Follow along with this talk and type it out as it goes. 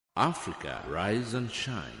Africa, rise and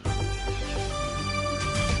shine.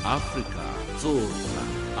 Africa, zorka.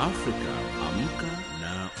 Africa, amka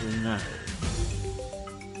na ung'are.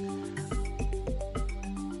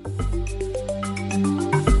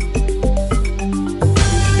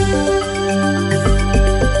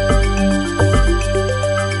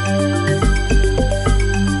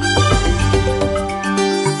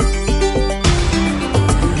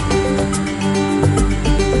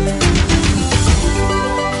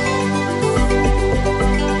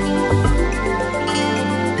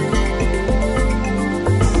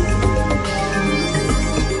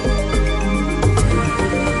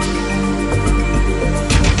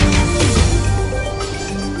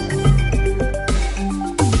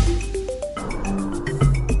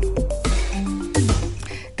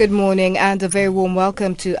 Good morning and a very warm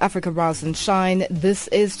welcome to Africa Rise and Shine. This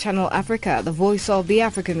is Channel Africa, the voice of the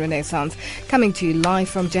African Renaissance, coming to you live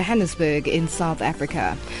from Johannesburg in South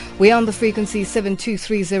Africa. We are on the frequency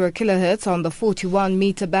 7230 kHz on the 41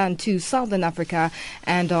 meter band to Southern Africa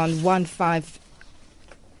and on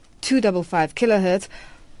 15255 kHz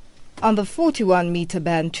on the 41 meter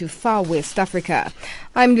band to Far West Africa.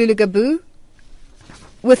 I'm Lulu Gabu.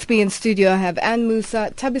 With me in studio, I have Anne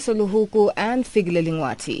Musa, Tabiso Luhuku and Figile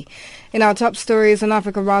Lingwati. In our top stories on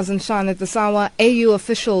Africa Rise and Shine at this hour, AU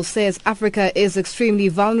official says Africa is extremely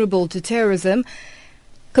vulnerable to terrorism.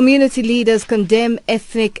 Community leaders condemn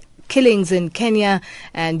ethnic killings in Kenya,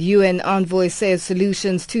 and UN envoy says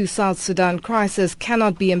solutions to South Sudan crisis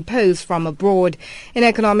cannot be imposed from abroad. In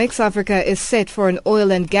economics, Africa is set for an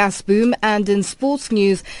oil and gas boom, and in sports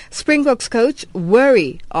news, Springboks coach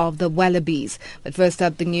worry of the Wallabies. But first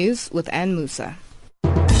up, the news with Anne Musa.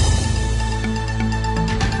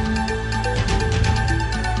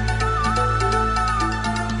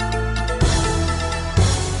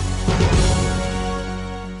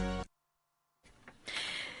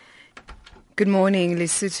 Good morning.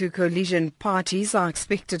 Lesotho coalition parties are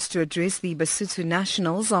expected to address the Basotho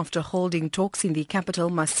nationals after holding talks in the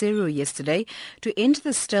capital Maseru yesterday to end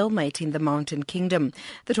the stalemate in the Mountain Kingdom.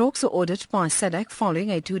 The talks were ordered by SADC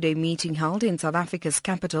following a two-day meeting held in South Africa's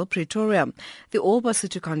capital, Pretoria. The All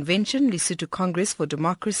Basotho Convention, Lesotho Congress for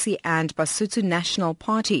Democracy and Basotho National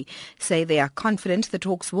Party say they are confident the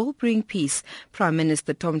talks will bring peace. Prime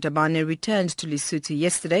Minister Tom Tabane returned to Lesotho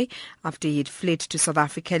yesterday after he had fled to South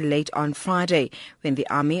Africa late on Friday, when the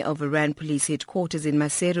army overran police headquarters in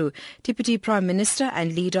Maseru. Deputy Prime Minister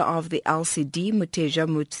and leader of the LCD, Muteja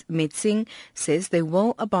Metsing, says they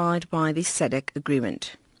will abide by the SADC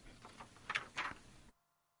agreement.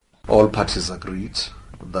 All parties agreed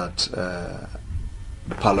that the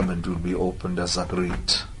parliament will be opened as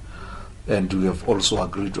agreed, and we have also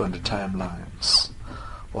agreed on the timelines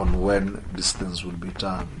on when these things will be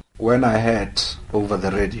done. When I heard over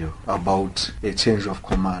the radio about a change of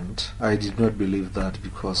command, I did not believe that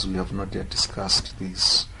because we have not yet discussed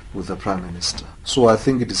this with the Prime Minister. So I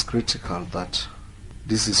think it is critical that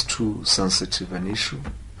this is too sensitive an issue,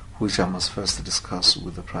 which I must first discuss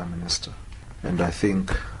with the Prime Minister. And I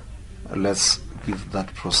think let's give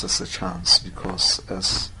that process a chance, because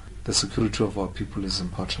as the security of our people is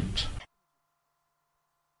important.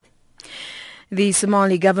 The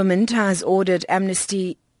Somali government has ordered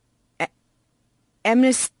amnesty to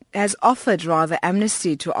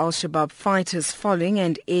Al-Shabaab fighters following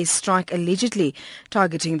an airstrike allegedly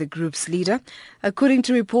targeting the group's leader. According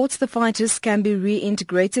to reports, the fighters can be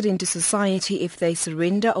reintegrated into society if they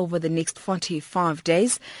surrender over the next 45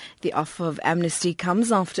 days. The offer of amnesty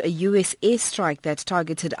comes after a U.S. airstrike that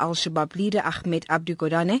targeted Al-Shabaab leader Ahmed Abdi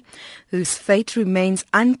Godane, whose fate remains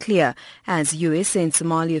unclear as U.S. and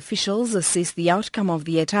Somali officials assess the outcome of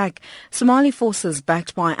the attack. Somali forces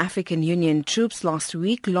backed by African Union troops last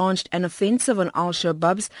week launched an offensive on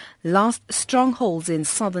Al-Shabaab's last strongholds in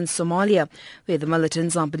southern Somalia, where the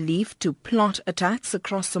militants are believed to plot attacks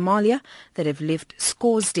across Somalia that have left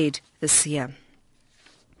scores dead this year.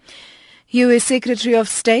 U.S. Secretary of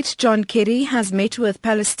State John Kerry has met with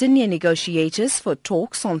Palestinian negotiators for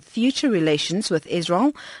talks on future relations with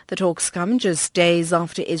Israel. The talks come just days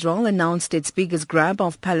after Israel announced its biggest grab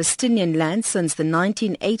of Palestinian land since the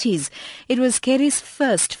 1980s. It was Kerry's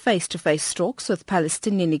first face-to-face talks with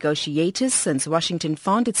Palestinian negotiators since Washington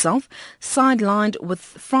found itself sidelined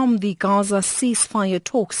from the Gaza ceasefire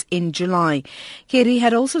talks in July. Kerry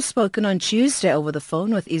had also spoken on Tuesday over the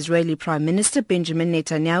phone with Israeli Prime Minister Benjamin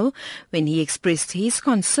Netanyahu when he expressed his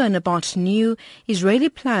concern about new Israeli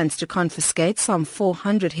plans to confiscate some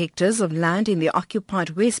 400 hectares of land in the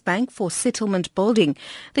occupied West Bank for settlement building.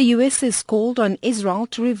 The U.S. has called on Israel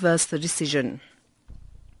to reverse the decision.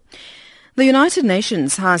 The United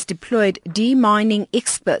Nations has deployed demining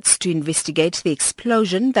experts to investigate the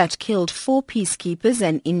explosion that killed 4 peacekeepers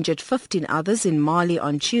and injured 15 others in Mali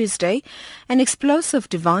on Tuesday. An explosive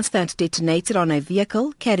device that detonated on a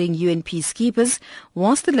vehicle carrying UN peacekeepers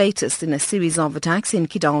was the latest in a series of attacks in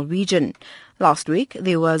Kidal region. Last week,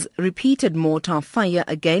 there was repeated mortar fire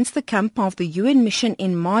against the camp of the UN mission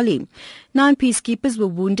in Mali. 9 peacekeepers were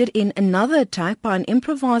wounded in another attack by an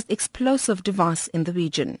improvised explosive device in the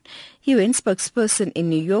region. UN spokesperson in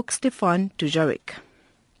New York, Stefan Dujarric.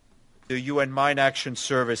 The UN Mine Action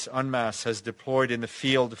Service, UNMAS, has deployed in the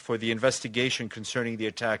field for the investigation concerning the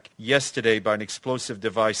attack yesterday by an explosive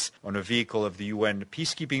device on a vehicle of the UN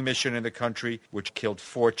peacekeeping mission in the country, which killed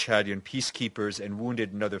 4 Chadian peacekeepers and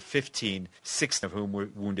wounded another 15, 6 of whom were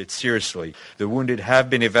wounded seriously. The wounded have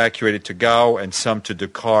been evacuated to Gao and some to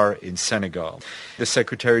Dakar in Senegal. The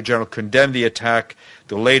Secretary General condemned the attack,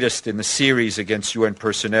 the latest in the series against UN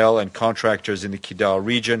personnel and contractors in the Kidal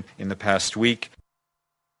region in the past week.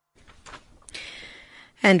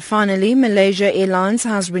 And finally, Malaysia Airlines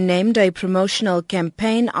has renamed a promotional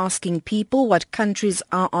campaign asking people what countries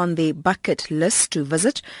are on their bucket list to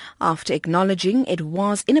visit after acknowledging it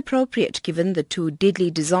was inappropriate given the 2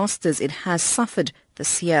 deadly disasters it has suffered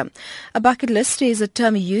this year. A bucket list is a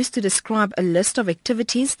term used to describe a list of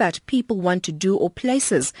activities that people want to do or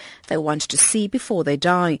places they want to see before they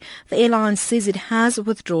die. The airline says it has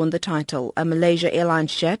withdrawn the title. A Malaysia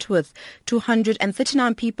Airlines jet with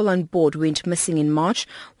 239 people on board went missing in March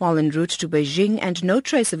while en route to Beijing, and no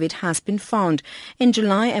trace of it has been found. In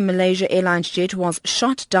July, a Malaysia Airlines jet was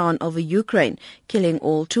shot down over Ukraine, killing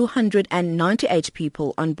all 298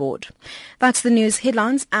 people on board. That's the news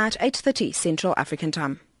headlines at 8:30 Central African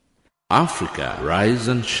Time. Africa, rise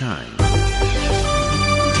and shine.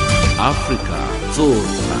 Africa,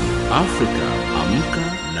 zorka. Africa, amka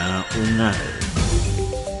na ung'are.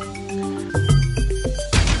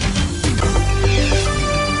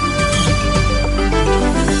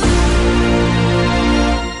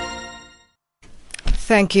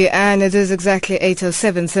 Thank you, and it is exactly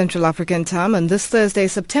 8:07 Central African Time on this Thursday,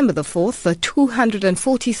 September the 4th, the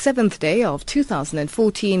 247th day of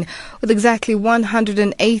 2014, with exactly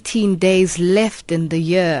 118 days left in the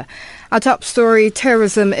year. Our top story: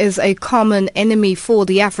 terrorism is a common enemy for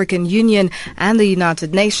the African Union and the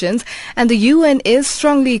United Nations, and the UN is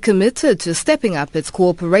strongly committed to stepping up its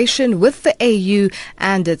cooperation with the AU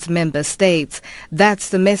and its member states. That's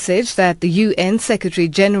the message that the UN Secretary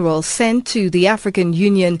General sent to the African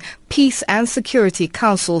Union Peace and Security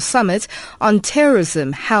Council Summit on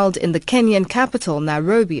Terrorism held in the Kenyan capital,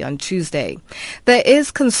 Nairobi, on Tuesday. There is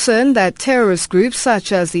concern that terrorist groups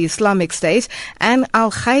such as the Islamic State and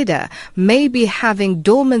Al-Qaeda may be having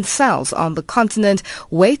dormant cells on the continent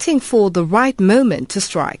waiting for the right moment to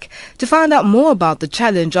strike. To find out more about the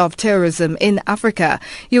challenge of terrorism in Africa,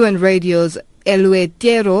 UN Radio's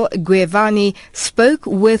Eleuterio Guevani spoke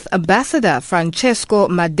with Ambassador Francesco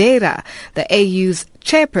Madeira, the AU's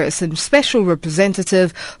chairperson special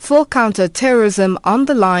representative for counter-terrorism, on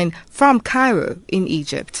the line from Cairo in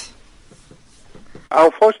Egypt.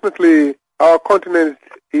 Unfortunately, our continent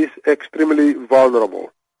is extremely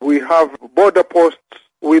vulnerable. We have border posts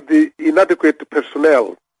with the inadequate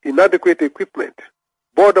personnel, inadequate equipment,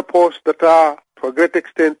 border posts that are to a great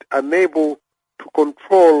extent unable to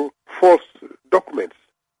control false documents.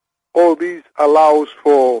 All these allows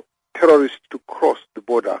for terrorists to cross the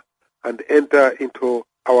border and enter into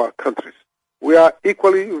our countries. We are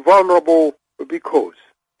equally vulnerable because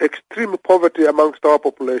extreme poverty amongst our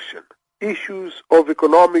population, issues of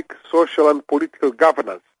economic, social and political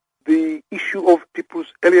governance, the issue of people's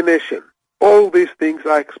alienation, all these things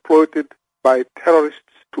are exploited by terrorists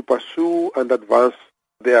to pursue and advance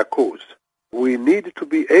their cause. We need to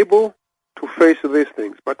be able to face these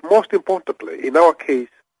things, but most importantly, in our case,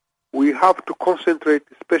 we have to concentrate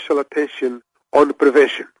special attention on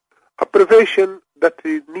prevention. A prevention that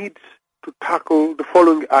needs to tackle the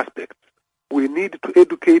following aspects. We need to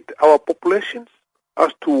educate our populations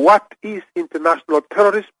as to what is international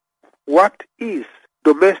terrorism, what is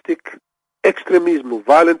domestic extremism,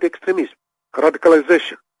 violent extremism,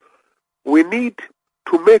 radicalization. We need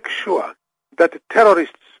to make sure that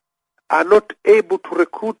terrorists are not able to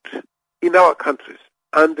recruit in our countries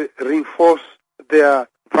and reinforce their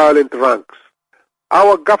violent ranks.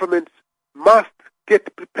 Our governments must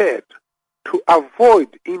get prepared to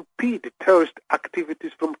avoid, impede terrorist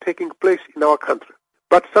activities from taking place in our country.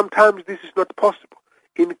 But sometimes this is not possible.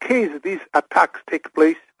 In case these attacks take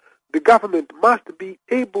place, the government must be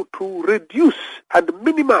able to reduce and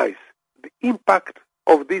minimize the impact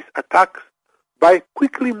of these attacks by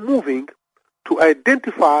quickly moving to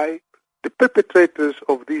identify the perpetrators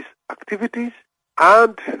of these activities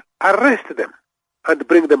and arrest them and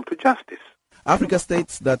bring them to justice. Africa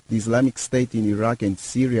states that the Islamic State in Iraq and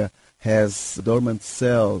Syria has dormant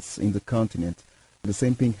cells in the continent. The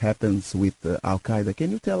same thing happens with Al-Qaeda.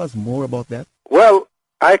 Can you tell us more about that? Well,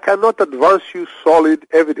 I cannot advance you solid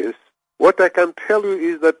evidence. What I can tell you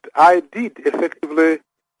is that I did effectively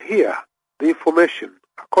hear the information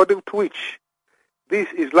according to which these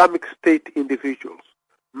Islamic State individuals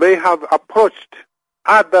may have approached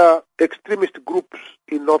other extremist groups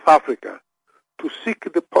in North Africa to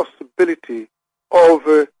seek the possibility of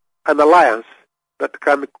an alliance that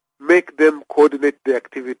can make them coordinate their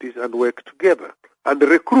activities and work together and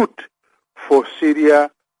recruit for Syria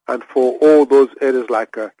and for all those areas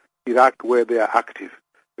like Iraq where they are active.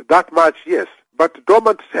 That much, yes. But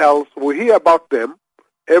dormant cells, we hear about them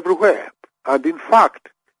everywhere. And in fact,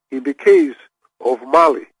 in the case of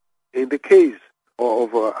Mali, in the case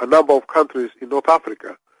of a number of countries in North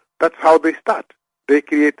Africa, that's how they start. They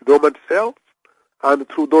create dormant cells, and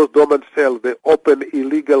through those dormant cells they open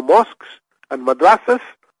illegal mosques and madrasas,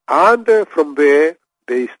 and from there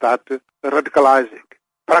they start radicalizing,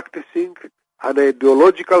 practicing an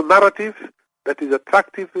ideological narrative that is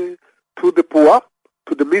attractive to the poor,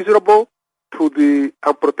 to the miserable, to the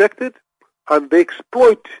unprotected, and they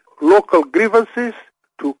exploit local grievances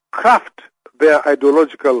to craft their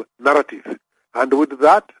ideological narrative. And with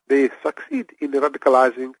that, they succeed in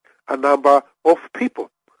radicalizing a number of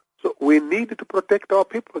people. So we need to protect our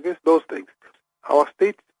people against those things. Our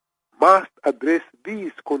states must address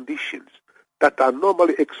these conditions that are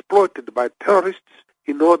normally exploited by terrorists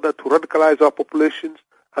in order to radicalize our populations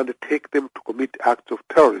and take them to commit acts of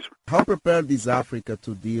terrorism. How prepared is Africa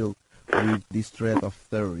to deal with this threat of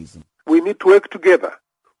terrorism? We need to work together.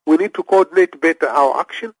 We need to coordinate better our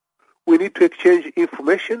action. We need to exchange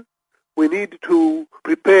information. We need to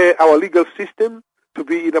prepare our legal system to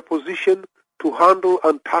be in a position to handle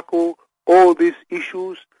and tackle all these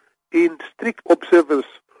issues in strict observance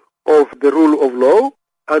of the rule of law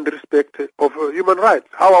and respect of human rights.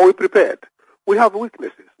 How are we prepared? We have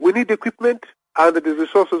weaknesses. We need equipment, and the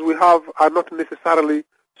resources we have are not necessarily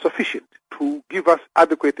sufficient to give us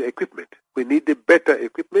adequate equipment. We need better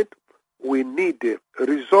equipment. We need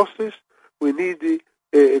resources. We need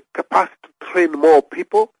a capacity to train more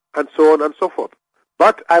people, and so on and so forth.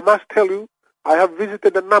 But I must tell you, I have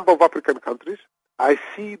visited a number of African countries. I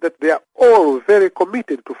see that they are all very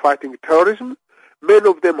committed to fighting terrorism. Many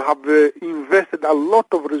of them have invested a lot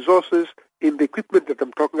of resources in the equipment that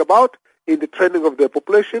I'm talking about, in the training of their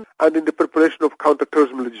population, and in the preparation of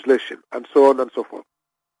counterterrorism legislation, and so on and so forth.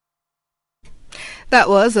 That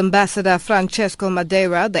was Ambassador Francesco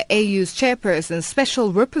Madeira, the AU's chairperson,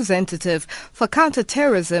 special representative for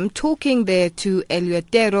counterterrorism, talking there to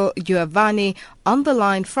Eleuterio Giovanni on the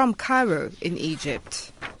line from Cairo in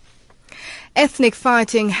Egypt. Ethnic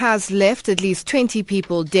fighting has left at least 20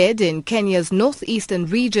 people dead in Kenya's northeastern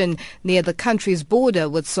region near the country's border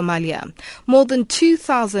with Somalia. More than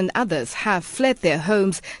 2,000 others have fled their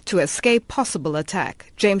homes to escape possible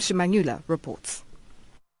attack. James Shimanyula reports.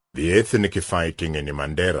 The ethnic fighting in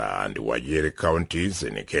Mandera and Wajir counties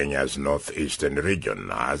in Kenya's northeastern region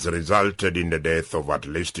has resulted in the death of at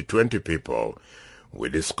least 20 people,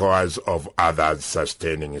 with scores of others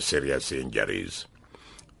sustaining serious injuries.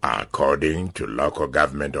 According to local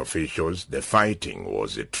government officials, the fighting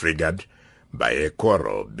was triggered by a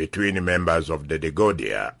quarrel between members of the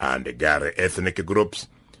Dagodia and Gare ethnic groups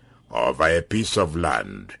over a piece of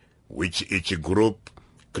land which each group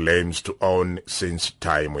claims to own since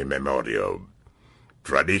time immemorial.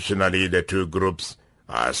 Traditionally, the two groups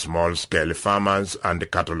are small-scale farmers and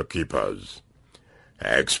cattle keepers.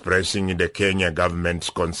 Expressing the Kenya government's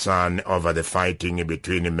concern over the fighting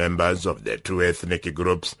between members of the two ethnic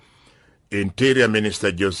groups, Interior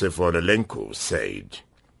Minister Joseph Ole Lenku said,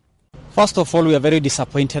 First of all, we are very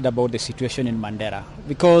disappointed about the situation in Mandera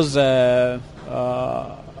because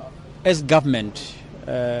as government,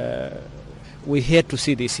 we're here to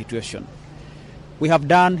see this situation. We have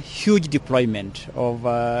done huge deployment of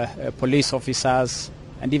police officers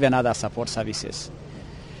and even other support services.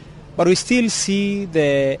 But we still see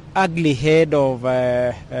the ugly head of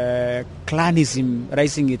clanism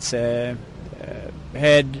rising its head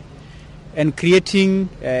and creating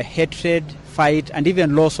hatred, fight, and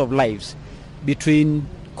even loss of lives between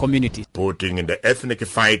communities. Putting the ethnic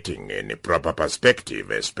fighting in a proper perspective,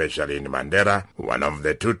 especially in Mandera, one of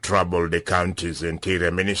the two troubled counties,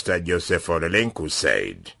 Interior Minister Joseph Ole Lenku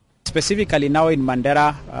said. Specifically now in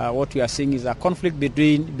Mandera, what we are seeing is a conflict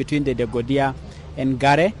between the Dagodia and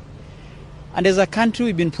Gare. And as a country,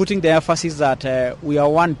 we've been putting the emphasis that we are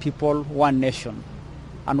one people, one nation.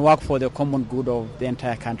 and work for the common good of the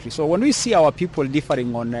entire country. So when we see our people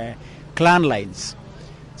differing on clan lines,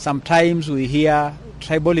 sometimes we hear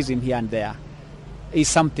tribalism here and there. Is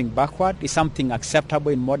something backward? Is something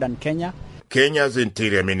acceptable in modern Kenya? Kenya's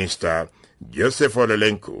Interior Minister Joseph Ole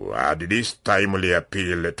Lenku had this timely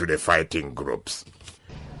appeal to the fighting groups.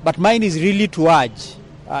 But mine is really to urge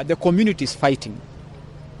the communities fighting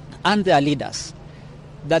and their leaders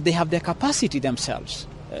that they have the capacity themselves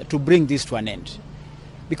to bring this to an end.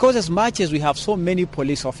 Because as much as we have so many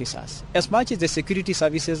police officers, as much as the security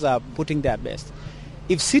services are putting their best,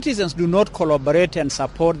 if citizens do not collaborate and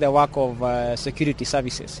support the work of security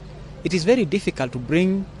services, it is very difficult to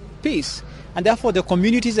bring peace. And therefore the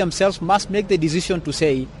communities themselves must make the decision to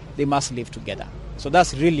say they must live together. So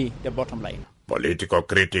that's really the bottom line. Political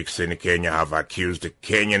critics in Kenya have accused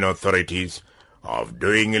Kenyan authorities of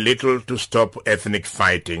doing little to stop ethnic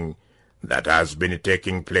fighting that has been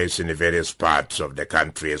taking place in various parts of the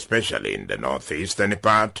country, especially in the northeastern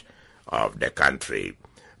part of the country.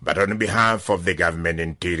 But on behalf of the government,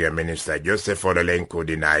 Interior Minister Joseph Ole Lenku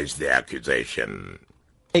denies the accusation.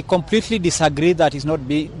 I completely disagree that it's not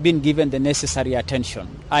been given the necessary attention.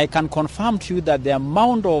 I can confirm to you that the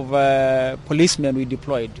amount of policemen we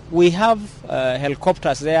deployed, we have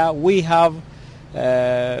helicopters there, we have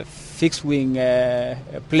fixed-wing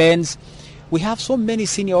planes. We have so many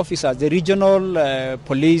senior officers, the regional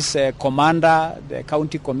police commander, the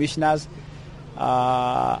county commissioners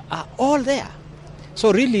are all there.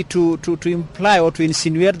 So really to imply or to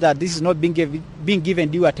insinuate that this is not being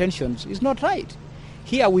given due attention is not right.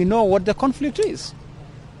 Here we know what the conflict is.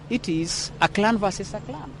 It is a clan versus a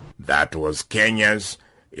clan. That was Kenya's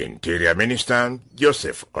Interior Minister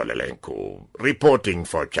Joseph Ole Lenku. Reporting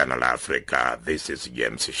for Channel Africa, this is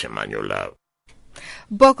James Shemanyula.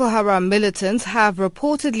 Boko Haram militants have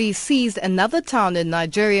reportedly seized another town in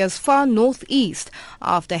Nigeria's far northeast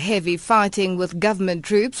after heavy fighting with government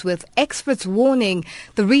troops, with experts warning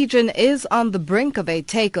the region is on the brink of a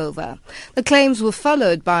takeover. The claims were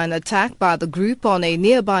followed by an attack by the group on a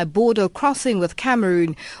nearby border crossing with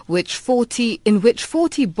Cameroon, in which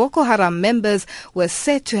 40 Boko Haram members were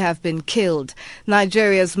said to have been killed.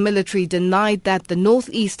 Nigeria's military denied that the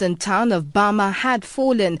northeastern town of Bama had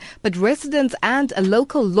fallen, but residents and a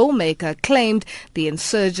local lawmaker claimed the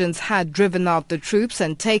insurgents had driven out the troops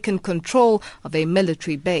and taken control of a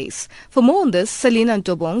military base. For more on this, Selina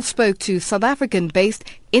Ntobong spoke to South African-based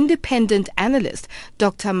independent analyst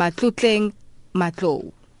Dr. Matlutleng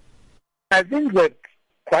Matlo. I think that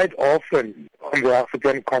quite often on the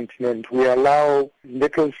African continent we allow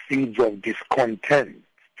little seeds of discontent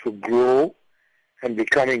to grow and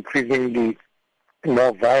become increasingly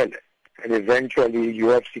more violent. And eventually you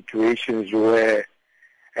have situations where,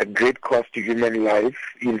 at great cost to human life,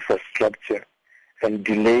 infrastructure, and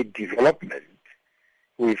delayed development,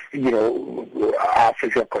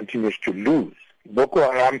 Africa continues to lose. Boko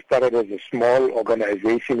Haram started as a small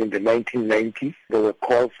organization in the 1990s. They were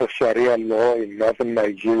called for Sharia law in northern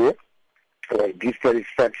Nigeria. There was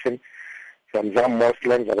dissatisfaction from some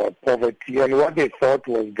Muslims about poverty, and what they thought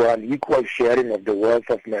was an equal sharing of the wealth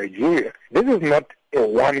of Nigeria. This is not a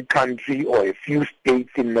one country or a few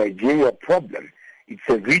states in Nigeria problem. It's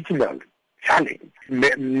a regional challenge.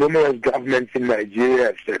 Numerous governments in Nigeria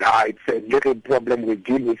have said, it's a little problem, we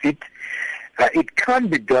deal with it. It can't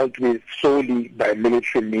be dealt with solely by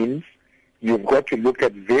military means. You've got to look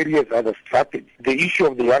at various other strategies. The issue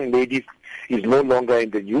of the young ladies is no longer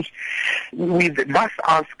in the news. We must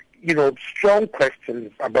ask, strong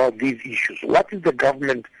questions about these issues. What is the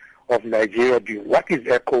government of Nigeria doing? What is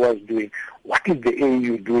ECOWAS doing? What is the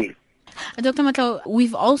AU doing? Dr. Matlo,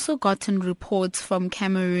 we've also gotten reports from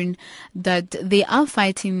Cameroon that they are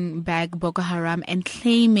fighting back Boko Haram and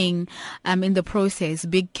claiming in the process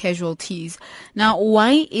big casualties. Now,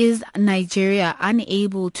 why is Nigeria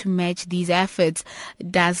unable to match these efforts?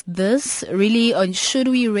 Does this really, or should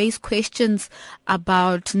we raise questions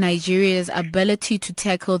about Nigeria's ability to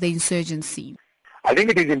tackle the insurgency? I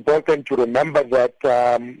think it is important to remember that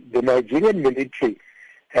the Nigerian military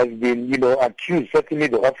has been, accused, certainly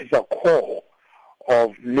the officer corps,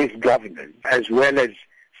 of misgovernance, as well as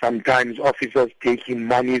sometimes officers taking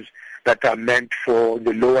monies that are meant for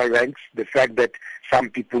the lower ranks. The fact that some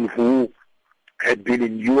people who had been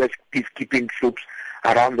in U.S. peacekeeping troops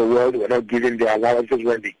around the world were not given their allowances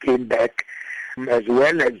when they came back, as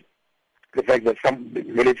well as the fact that some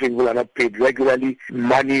military people are not paid regularly,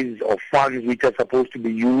 monies or funds which are supposed to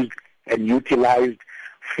be used and utilized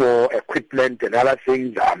for equipment and other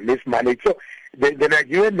things are mismanaged. So the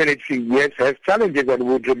Nigerian military, yes, has challenges, and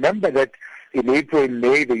would remember that in April and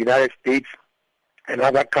May, the United States and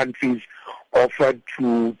other countries offered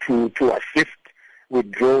to assist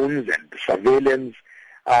with drones and surveillance,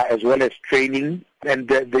 as well as training. And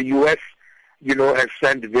the U.S., has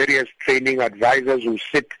sent various training advisors who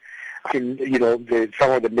sit in,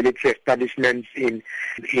 some of the military establishments in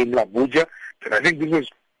Abuja. And I think this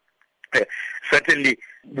is certainly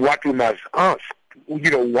what we must ask.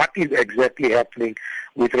 What is exactly happening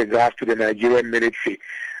with regards to the Nigerian military?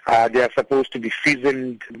 They are supposed to be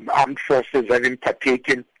seasoned armed forces having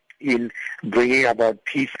partaken in bringing about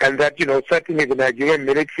peace. And that, certainly the Nigerian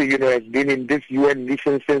military, has been in this UN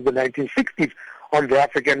mission since the 1960s on the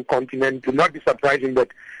African continent. It will not be surprising that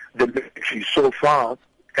the military so far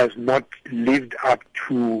has not lived up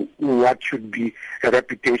to what should be a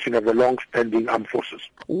reputation of the long-standing armed forces.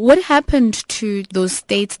 What happened to those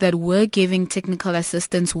states that were giving technical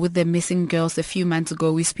assistance with the missing girls a few months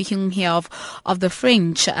ago? We're speaking here of the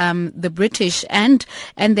French, the British, and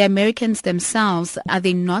the Americans themselves. Are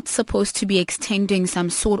they not supposed to be extending some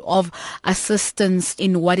sort of assistance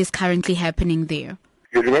in what is currently happening there?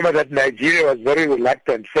 You remember that Nigeria was very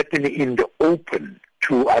reluctant, certainly in the open,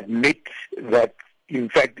 to admit that, in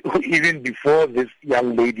fact, even before these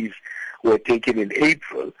young ladies were taken in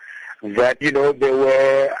April, that, there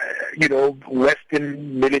were,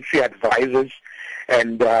 Western military advisors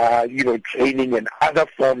and, training and other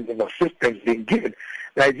forms of assistance being given.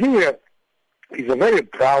 Nigeria is a very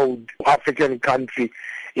proud African country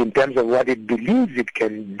in terms of what it believes it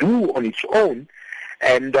can do on its own.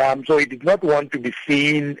 And so it did not want to be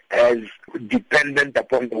seen as dependent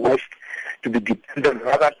upon the West, to be dependent on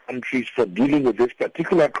other countries for dealing with this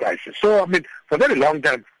particular crisis. So, for a very long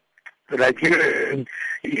time, the Nigerians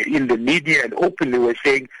in the media and openly were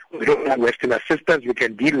saying, we don't want Western assistance, we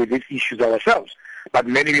can deal with these issues ourselves. But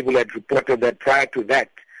many people had reported that prior to that,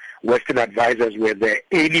 Western advisors were there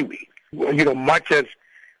anyway. Much as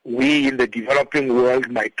we in the developing world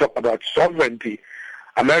might talk about sovereignty,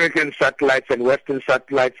 American satellites and Western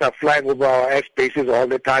satellites are flying over our airspaces all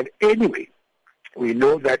the time anyway. We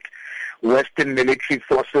know that Western military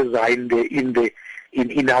forces are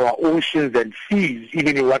in our oceans and seas,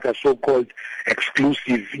 even in what are so-called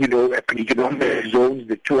exclusive, economic zones,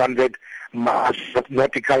 the 200 miles,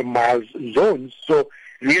 nautical miles zones. So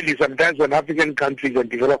really, sometimes when African countries and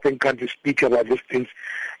developing countries speak about these things,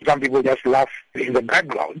 some people just laugh in the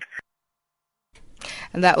background.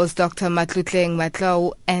 And that was Dr. Matlutleng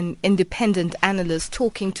Matlau, an independent analyst,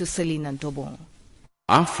 talking to Selina Ndobong.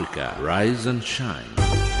 Africa, rise and shine.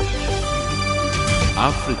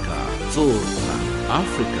 Africa, zorka.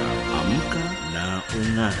 Africa, amka na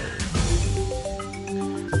ung'are.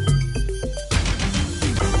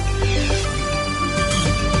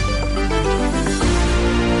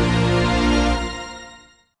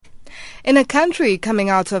 In a country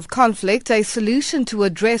coming out of conflict, a solution to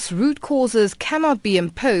address root causes cannot be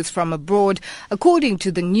imposed from abroad, according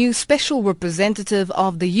to the new Special Representative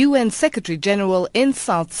of the UN Secretary-General in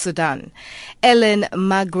South Sudan. Ellen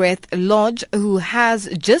Margaret Lodge, who has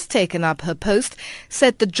just taken up her post,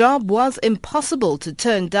 said the job was impossible to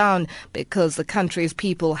turn down because the country's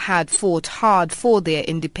people had fought hard for their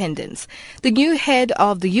independence. The new head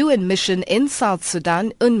of the UN mission in South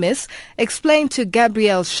Sudan, UNMISS, explained to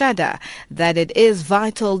Gabrielle Shada that it is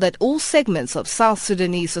vital that all segments of South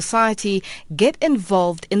Sudanese society get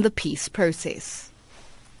involved in the peace process.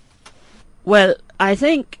 Well, I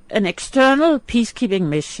think an external peacekeeping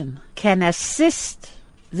mission can assist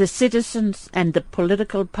the citizens and the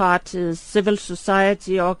political parties, civil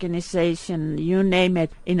society organization, you name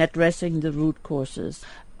it, in addressing the root causes.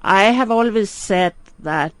 I have always said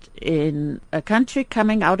that in a country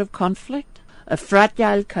coming out of conflict, a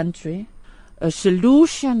fragile country, a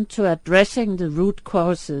solution to addressing the root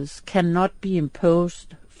causes cannot be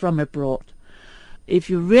imposed from abroad.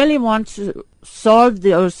 If you really want to solve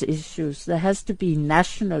those issues, there has to be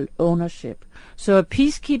national ownership. So a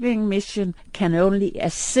peacekeeping mission can only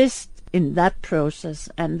assist in that process,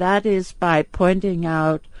 and that is by pointing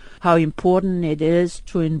out how important it is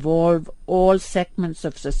to involve all segments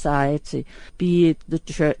of society, be it the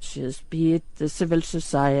churches, be it the civil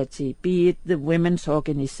society, be it the women's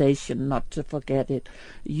organization, not to forget it,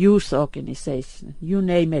 youth organization, you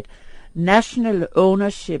name it. National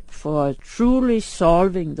ownership for truly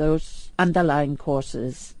solving those underlying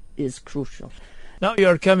causes is crucial. Now you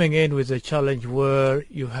are coming in with a challenge where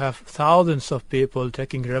you have thousands of people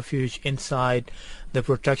taking refuge inside the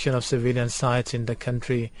protection of civilian sites in the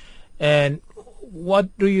country. And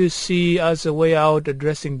what do you see as a way out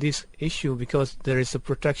addressing this issue, because there is a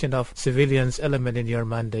protection of civilians element in your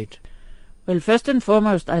mandate? Well, first and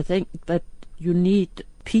foremost, I think that you need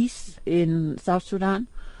peace in South Sudan.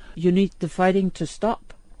 You need the fighting to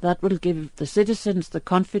stop. That will give the citizens the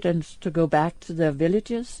confidence to go back to their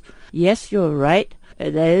villages. Yes, you're right.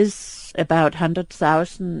 There is about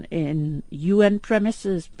 100,000 in UN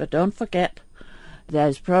premises, but don't forget,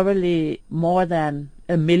 there's probably more than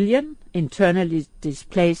 1 million internally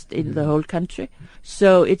displaced in the whole country.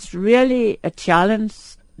 So it's really a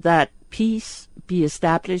challenge that peace be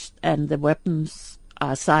established and the weapons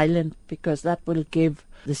are silent, because that will give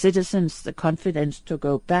the citizens the confidence to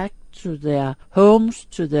go back to their homes,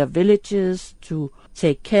 to their villages, to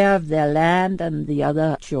take care of their land and the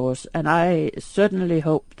other chores. And I certainly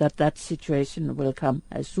hope that that situation will come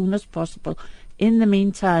as soon as possible. In the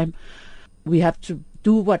meantime, we have to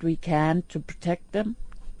do what we can to protect them,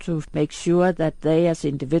 to make sure that they as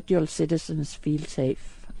individual citizens feel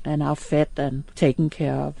safe and are fed and taken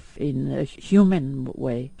care of in a human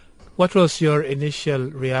way. What was your initial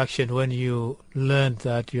reaction when you learned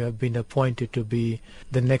that you have been appointed to be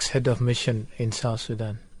the next head of mission in South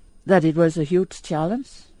Sudan? That it was a huge challenge,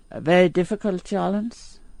 a very difficult challenge,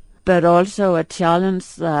 but also a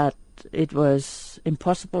challenge that it was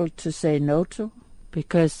impossible to say no to,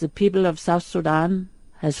 because the people of South Sudan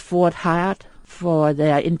has fought hard for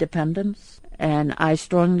their independence, and I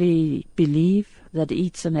strongly believe that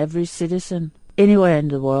each and every citizen anywhere in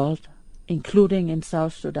the world, including in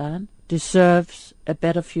South Sudan, deserves a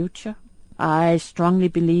better future. I strongly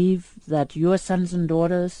believe that your sons and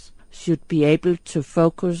daughters should be able to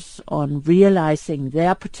focus on realizing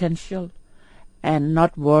their potential and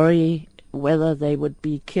not worry whether they would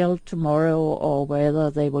be killed tomorrow or whether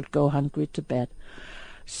they would go hungry to bed.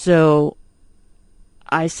 So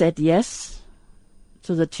I said yes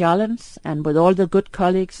to the challenge, and with all the good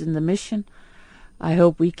colleagues in the mission, I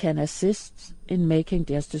hope we can assist in making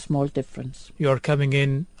just a small difference. You are coming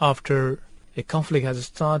in after a conflict has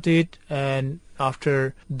started and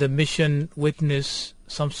after the mission witnessed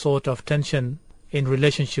some sort of tension in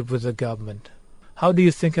relationship with the government. How do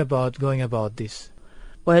you think about going about this?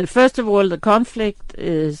 Well, first of all, the conflict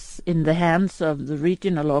is in the hands of the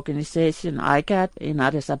regional organization IGAD in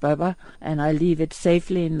Addis Ababa, and I leave it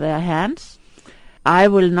safely in their hands. I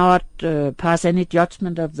will not pass any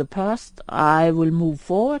judgment of the past. I will move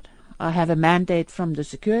forward. I have a mandate from the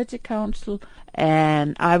Security Council,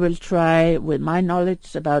 and I will try, with my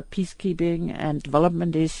knowledge about peacekeeping and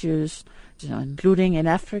development issues, including in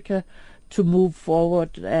Africa, to move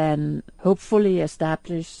forward and hopefully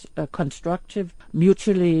establish a constructive,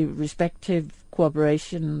 mutually respectful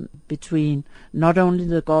cooperation between not only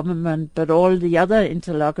the government but all the other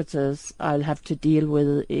interlocutors I'll have to deal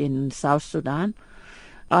with in South Sudan.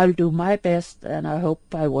 I'll do my best, and I hope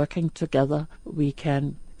by working together we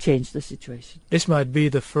can change the situation. This might be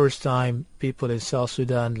the first time people in South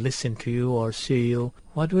Sudan listen to you or see you.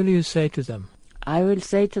 What will you say to them? I will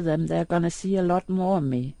say to them they're going to see a lot more of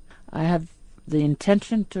me. I have the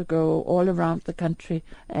intention to go all around the country,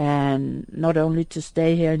 and not only to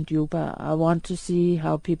stay here in Juba. I want to see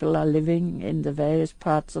how people are living in the various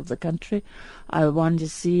parts of the country. I want to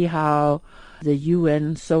see how the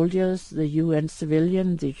UN soldiers, the UN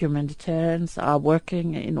civilians, the humanitarians are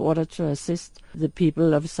working in order to assist the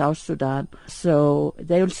people of South Sudan. So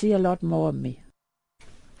they will see a lot more of me.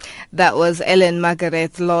 That was Ellen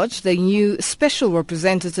Margaret Lodge, the new special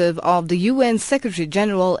representative of the UN Secretary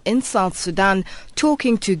General in South Sudan,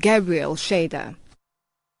 talking to Gabriel Shader.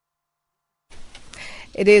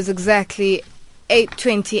 It is exactly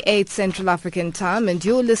 8:28 Central African Time, and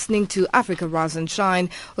you're listening to Africa Rise and Shine.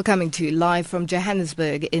 We're coming to you live from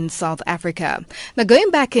Johannesburg in South Africa. Now,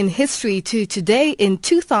 going back in history to today in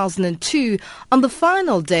 2002, on the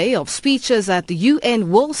final day of speeches at the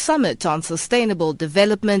UN World Summit on Sustainable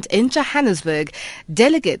Development in Johannesburg,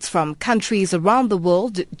 delegates from countries around the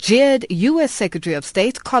world jeered U.S. Secretary of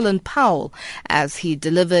State Colin Powell as he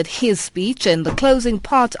delivered his speech in the closing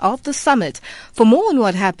part of the summit. For more on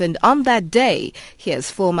what happened on that day, here's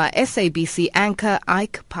former SABC anchor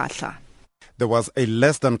Ike Patla. There was a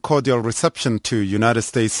less than cordial reception to United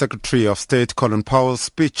States Secretary of State Colin Powell's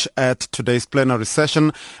speech at today's plenary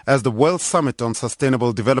session as the World Summit on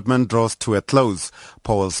Sustainable Development draws to a close.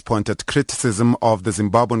 Powell's pointed criticism of the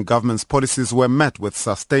Zimbabwean government's policies were met with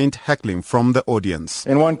sustained heckling from the audience.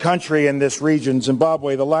 In one country in this region,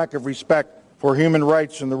 Zimbabwe, the lack of respect for human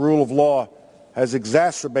rights and the rule of law has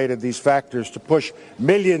exacerbated these factors to push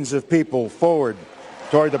millions of people forward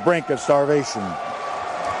toward the brink of starvation.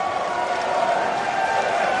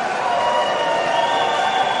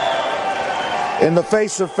 In the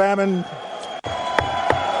face of famine,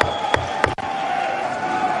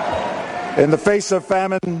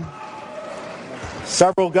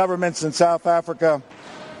 several governments in South Africa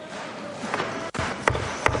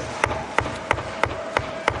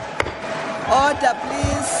Order,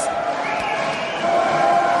 please.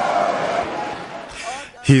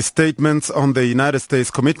 His statements on the United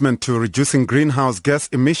States' commitment to reducing greenhouse gas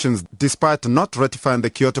emissions despite not ratifying the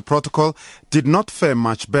Kyoto Protocol did not fare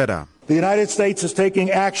much better. The United States is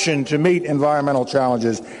taking action to meet environmental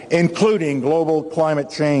challenges, including global climate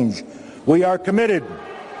change. We are committed.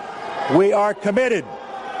 We are committed.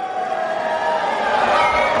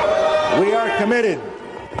 We are committed.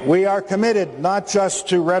 We are committed not just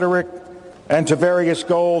to rhetoric and to various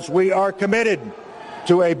goals. We are committed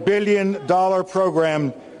to $1 billion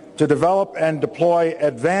program to develop and deploy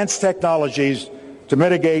advanced technologies to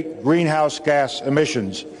mitigate greenhouse gas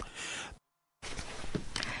emissions.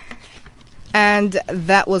 And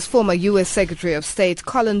that was former U.S. Secretary of State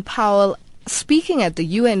Colin Powell speaking at the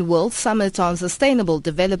UN World Summit on Sustainable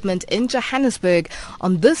Development in Johannesburg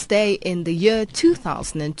on this day in the year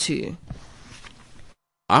 2002.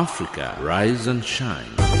 Africa, rise and shine.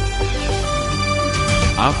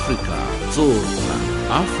 Africa, zorka.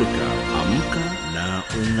 Africa, amka na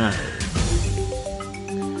ung'are.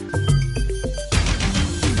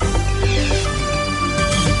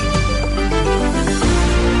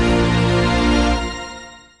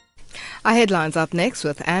 Our headlines up next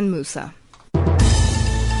with Ann Musa.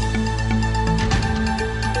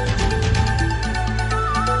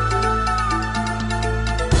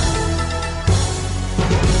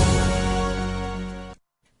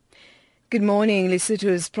 Good morning.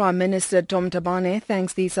 Lesotho's Prime Minister Tom Tabane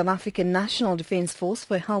thanks the South African National Defence Force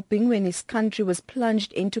for helping when his country was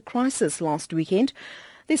plunged into crisis last weekend.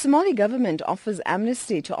 The Somali government offers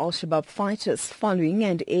amnesty to Al-Shabaab fighters following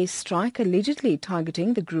an airstrike allegedly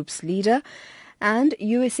targeting the group's leader. And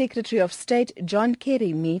U.S. Secretary of State John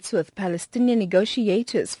Kerry meets with Palestinian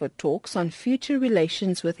negotiators for talks on future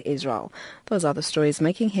relations with Israel. Those are the stories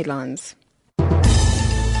making headlines.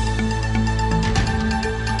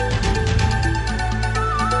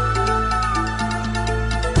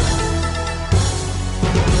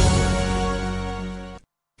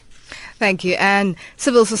 Thank you, Anne.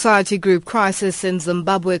 Civil society group Crisis in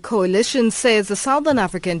Zimbabwe Coalition says the Southern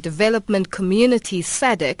African Development Community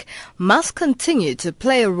SADC must continue to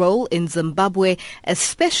play a role in Zimbabwe,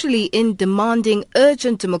 especially in demanding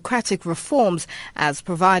urgent democratic reforms as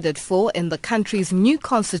provided for in the country's new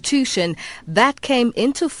constitution that came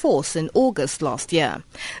into force in August last year.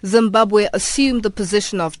 Zimbabwe assumed the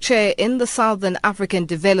position of chair in the Southern African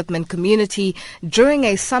Development Community during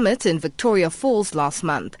a summit in Victoria Falls last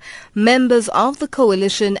month. Members of the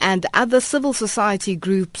coalition and other civil society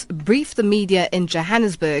groups briefed the media in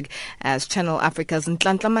Johannesburg, as Channel Africa's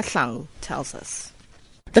Nhlanhla Mahlangu tells us.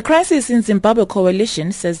 The Crisis in Zimbabwe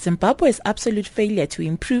Coalition says Zimbabwe's absolute failure to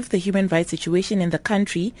improve the human rights situation in the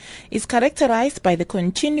country is characterized by the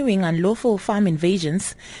continuing unlawful farm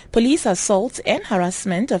invasions, police assaults and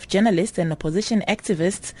harassment of journalists and opposition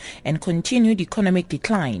activists, and continued economic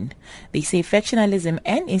decline. They say factionalism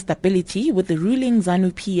and instability with the ruling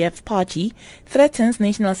ZANU-PF party threatens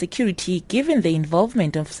national security given the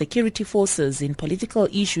involvement of security forces in political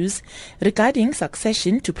issues regarding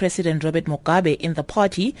succession to President Robert Mugabe in the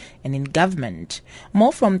party and in government.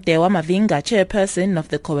 More from Tewa Mavinga, chairperson of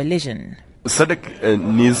the coalition. SADC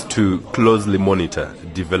needs to closely monitor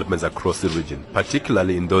developments across the region,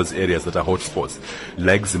 particularly in those areas that are hotspots,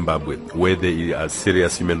 like Zimbabwe, where there are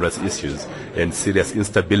serious human rights issues and serious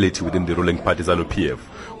instability within the ruling party ZANU-PF,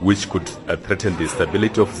 which could threaten the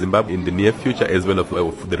stability of Zimbabwe in the near future as well as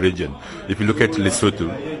of the region. If you look at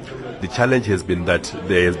Lesotho, the challenge has been that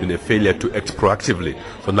there has been a failure to act proactively.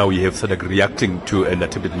 So now we have SADC reacting to an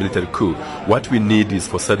attempted military coup. What we need is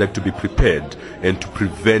for SADC to be prepared and to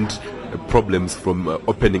prevent problems from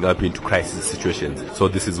opening up into crisis situations. So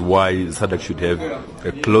this is why SADC should have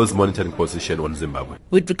a close monitoring position on Zimbabwe.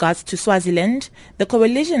 With regards to Swaziland, the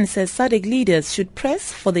coalition says SADC leaders should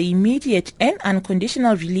press for the immediate and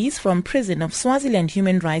unconditional release from prison of Swaziland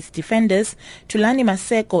human rights defenders Thulani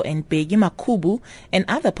Maseko and Bheki Makhubu and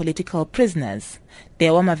other political prisoners.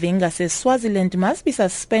 Tewa Mavinga says Swaziland must be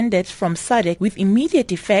suspended from SADC with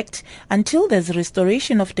immediate effect until there's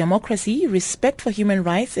restoration of democracy, respect for human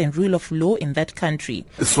rights and rule of law in that country.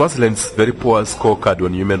 Swaziland's very poor scorecard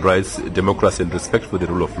on human rights, democracy and respect for the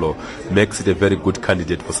rule of law makes it a very good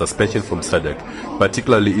candidate for suspension from SADC,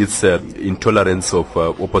 particularly its intolerance of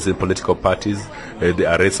opposing political parties,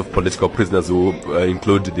 the arrest of political prisoners who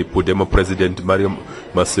include the Pudemo president Mario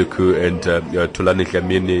Masuku and Thulani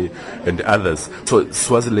Dlamini and others. So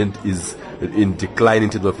Swaziland is in decline in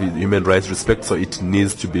terms of human rights respect, so it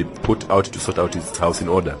needs to be put out to sort out its house in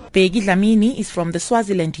order. Bheki Dlamini is from the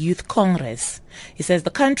Swaziland Youth Congress. He says the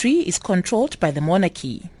country is controlled by the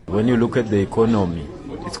monarchy. When you look at the economy,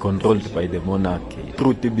 it's controlled by the monarchy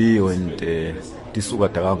through TB and Tisuka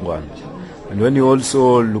Tarangwana. And when you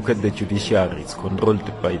also look at the judiciary, it's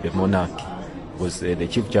controlled by the monarchy, because the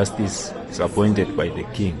Chief Justice is appointed by the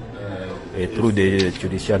King through the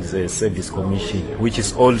Judicial Service Commission, which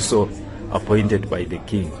is also appointed by the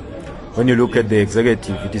King. When you look at the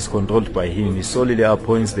executive, it is controlled by him. He solely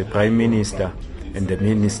appoints the Prime Minister and the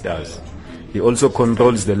ministers. He also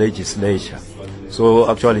controls the legislature. So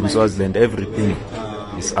actually in Swaziland, everything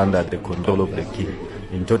is under the control of the King,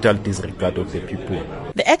 in total disregard of the people.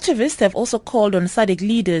 The activists have also called on SADC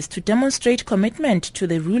leaders to demonstrate commitment to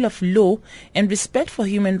the rule of law and respect for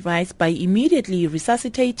human rights by immediately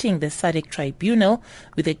resuscitating the SADC tribunal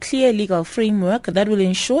with a clear legal framework that will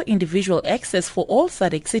ensure individual access for all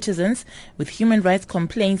SADC citizens with human rights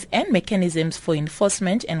complaints and mechanisms for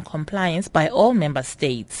enforcement and compliance by all member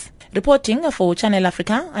states. Reporting for Channel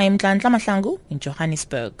Africa, I am Nhlanhla Mahlangu in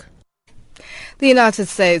Johannesburg. The United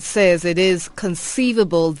States says it is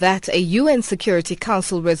conceivable that a UN Security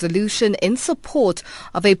Council resolution in support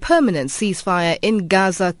of a permanent ceasefire in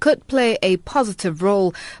Gaza could play a positive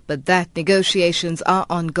role, but that negotiations are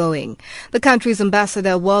ongoing. The country's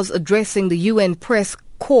ambassador was addressing the UN press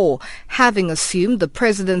corps, having assumed the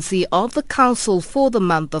presidency of the Council for the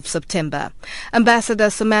month of September. Ambassador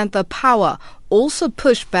Samantha Power also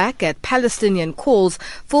pushed back at Palestinian calls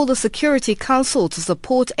for the Security Council to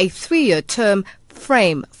support a 3-year term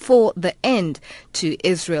frame for the end to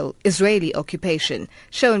Israeli occupation.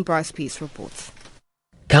 Shaun Bryce Peace reports.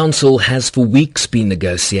 Council has for weeks been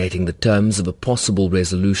negotiating the terms of a possible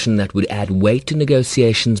resolution that would add weight to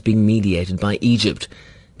negotiations being mediated by Egypt.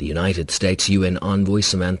 The United States UN envoy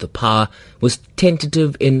Samantha Power was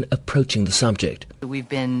tentative in approaching the subject. We've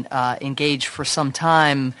been engaged for some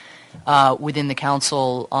time within the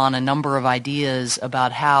Council on a number of ideas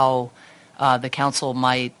about how the Council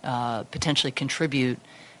might potentially contribute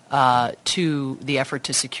to the effort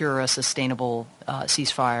to secure a sustainable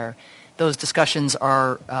ceasefire. Those discussions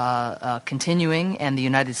are continuing, and the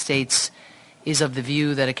United States is of the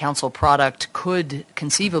view that a Council product could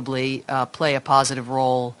conceivably play a positive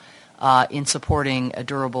role in supporting a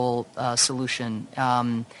durable solution.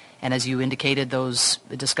 And as you indicated, those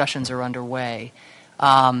discussions are underway.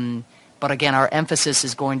 But again, our emphasis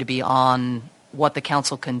is going to be on what the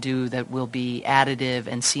Council can do that will be additive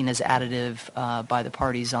and seen as additive by the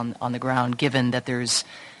parties on the ground, given that there's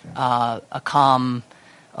a calm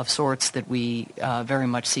of sorts that we very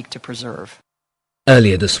much seek to preserve.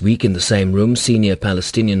 Earlier this week in the same room, senior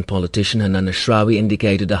Palestinian politician Hanan Ashrawi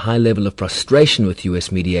indicated a high level of frustration with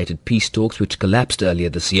US-mediated peace talks which collapsed earlier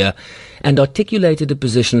this year and articulated a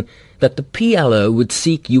position that the PLO would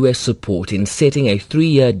seek US support in setting a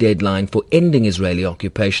 3-year deadline for ending Israeli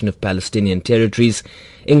occupation of Palestinian territories,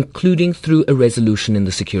 including through a resolution in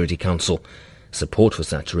the Security Council. Support for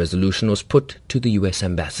such a resolution was put to the US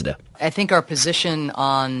ambassador. I think our position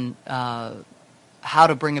on how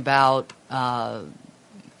to bring about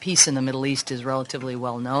peace in the Middle East is relatively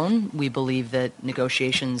well known. We believe that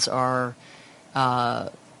negotiations are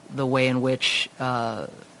the way in which a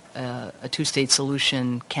two-state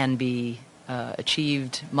solution can be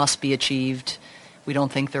achieved, must be achieved. We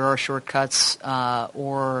don't think there are shortcuts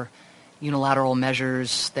or unilateral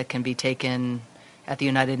measures that can be taken at the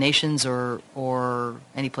United Nations or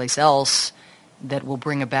any place else that will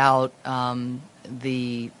bring about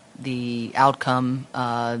the outcome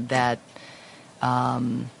that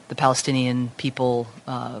the Palestinian people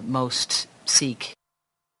most seek.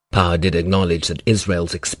 Power did acknowledge that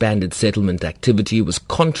Israel's expanded settlement activity was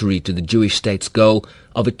contrary to the Jewish state's goal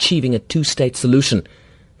of achieving a two-state solution,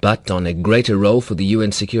 but on a greater role for the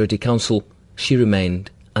UN Security Council, she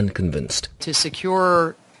remained unconvinced. To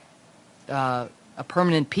secure a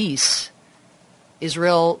permanent peace,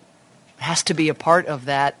 Israel has to be a part of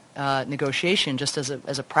that negotiation, just as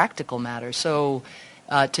a practical matter. So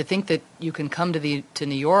to think that you can come to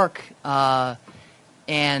New York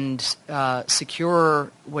and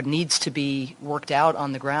secure what needs to be worked out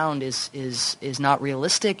on the ground is not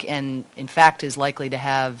realistic, and in fact is likely to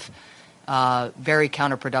have very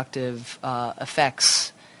counterproductive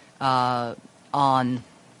effects on,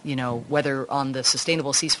 whether on the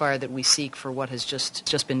sustainable ceasefire that we seek for what has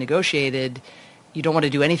just been negotiated. You don't want to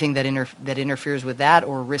do anything that interferes with that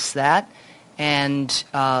or risks that, and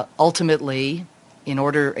ultimately, in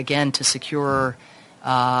order again to secure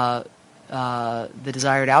the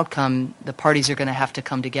desired outcome, the parties are going to have to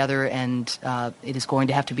come together, and it is going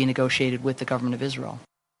to have to be negotiated with the government of Israel.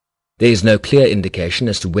 There is no clear indication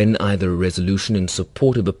as to when either a resolution in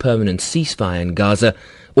support of a permanent ceasefire in Gaza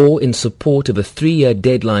or in support of a 3-year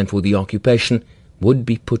deadline for the occupation would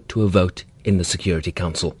be put to a vote in the Security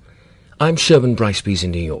Council. I'm Sherwin Brycebees in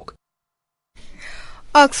New York.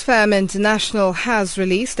 Oxfam International has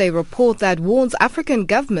released a report that warns African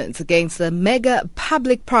governments against the mega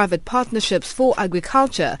public-private partnerships for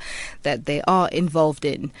agriculture that they are involved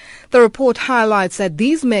in. The report highlights that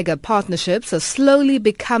these mega partnerships are slowly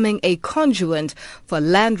becoming a conduit for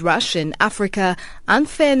land rush in Africa,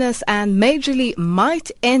 unfairness, and majorly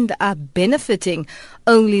might end up benefiting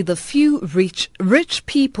only the few rich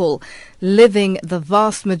people, leaving the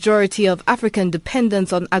vast majority of African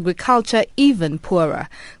dependence on agriculture even poorer.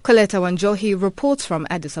 Coletta Wanjohi reports from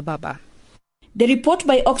Addis Ababa. The report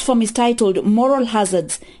by Oxfam is titled Moral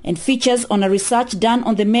Hazards and features on a research done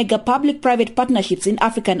on the mega public-private partnerships in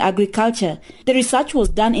African agriculture. The research was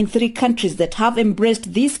done in 3 countries that have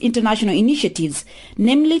embraced these international initiatives,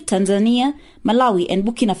 namely Tanzania, Malawi and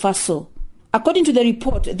Burkina Faso. According to the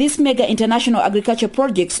report, these mega international agriculture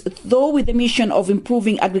projects, though with the mission of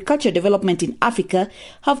improving agriculture development in Africa,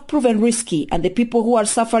 have proven risky, and the people who are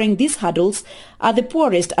suffering these hurdles are the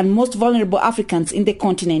poorest and most vulnerable Africans in the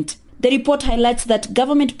continent. The report highlights that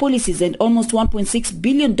government policies and almost $1.6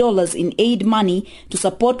 billion in aid money to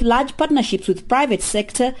support large partnerships with private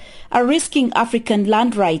sector are risking African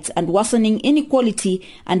land rights and worsening inequality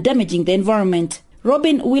and damaging the environment.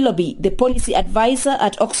 Robin Willoughby, the policy advisor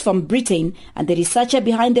at Oxfam Britain and the researcher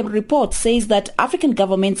behind the report, says that African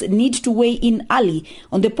governments need to weigh in early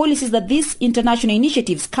on the policies that these international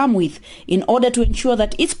initiatives come with in order to ensure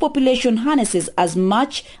that its population harnesses as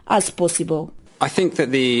much as possible. I think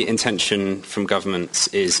that the intention from governments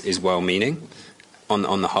is well-meaning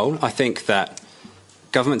on the whole. I think that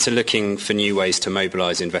governments are looking for new ways to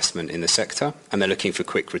mobilise investment in the sector, and they're looking for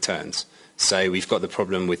quick returns. So we've got the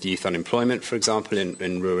problem with youth unemployment, for example,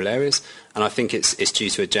 in rural areas, and I think it's due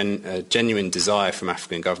to a genuine desire from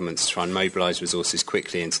African governments to try and mobilise resources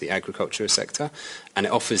quickly into the agriculture sector, and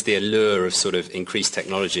it offers the allure of sort of increased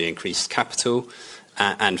technology, increased capital,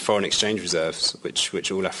 and foreign exchange reserves,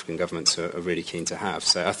 which all African governments are really keen to have.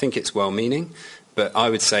 So I think it's well-meaning, but I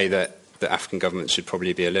would say that African governments should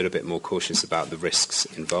probably be a little bit more cautious about the risks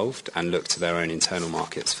involved and look to their own internal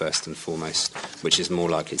markets first and foremost, which is more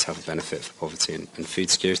likely to have a benefit for poverty and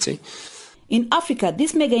food security. In Africa,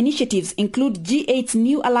 these mega initiatives include G8's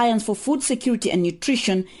new Alliance for Food Security and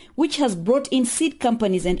Nutrition, which has brought in seed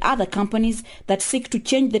companies and other companies that seek to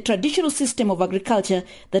change the traditional system of agriculture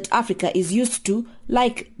that Africa is used to,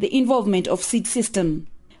 like the involvement of seed system.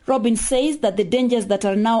 Robin says that the dangers that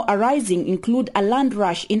are now arising include a land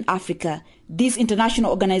rush in Africa. These international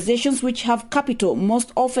organizations, which have capital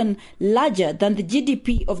most often larger than the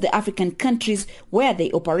GDP of the African countries where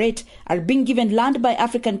they operate, are being given land by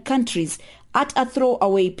African countries at a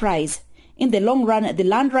throwaway price. In the long run, the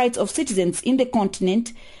land rights of citizens in the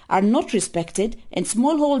continent are not respected, and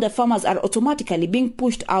smallholder farmers are automatically being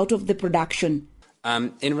pushed out of the production.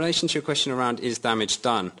 In relation to your question around is damage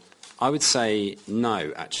done, I would say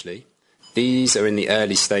no, actually. These are in the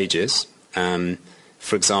early stages.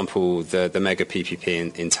 For example, the mega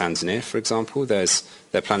PPP in Tanzania, for example,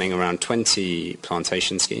 they're planning around 20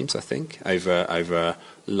 plantation schemes, I think, over a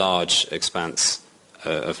large expanse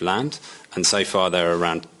of land. And so far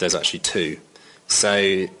there's actually 2.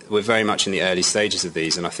 So we're very much in the early stages of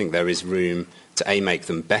these, and I think there is room to make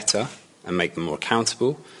them better and make them more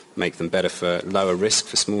accountable, make them better for lower risk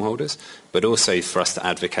for smallholders, but also for us to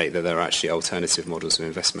advocate that there are actually alternative models of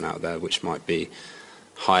investment out there which might be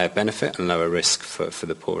higher benefit and lower risk for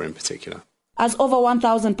the poor in particular. As over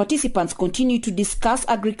 1,000 participants continue to discuss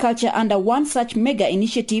agriculture under one such mega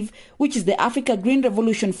initiative, which is the Africa Green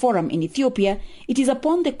Revolution Forum in Ethiopia, it is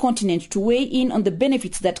upon the continent to weigh in on the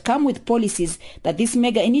benefits that come with policies that these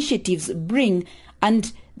mega initiatives bring,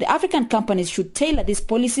 and the African companies should tailor these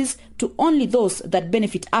policies to only those that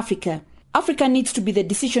benefit Africa. Africa needs to be the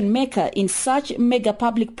decision maker in such mega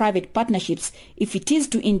public-private partnerships if it is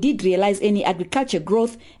to indeed realize any agriculture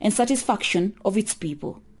growth and satisfaction of its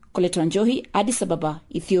people. Coletta Wanjohi, Addis Ababa,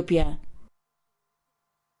 Ethiopia.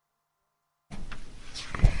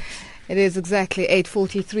 It is exactly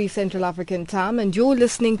 8:43 Central African Time, and you're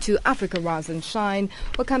listening to Africa Rise and Shine.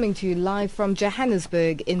 We're coming to you live from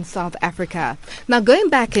Johannesburg in South Africa. Now, going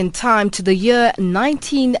back in time to the year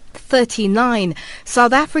 1939,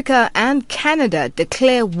 South Africa and Canada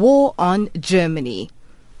declare war on Germany.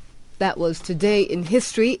 That was today in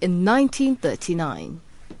history in 1939.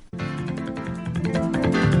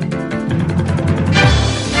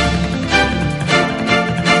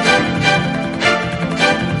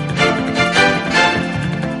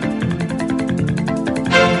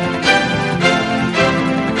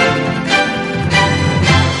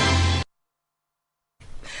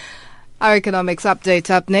 Our economics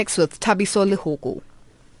update up next with Thabiso Lehoku.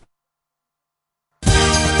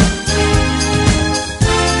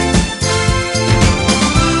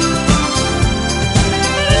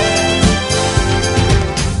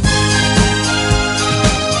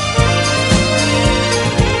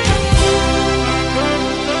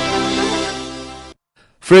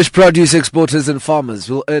 Fresh produce exporters and farmers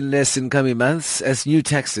will earn less in coming months as new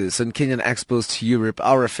taxes on Kenyan exports to Europe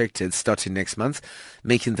are affected starting next month,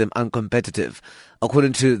 making them uncompetitive.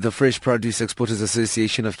 According to the Fresh Produce Exporters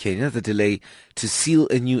Association of Kenya, the delay to seal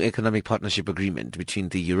a new economic partnership agreement between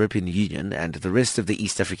the European Union and the rest of the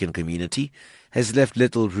East African community has left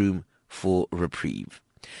little room for reprieve.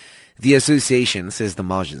 The association says the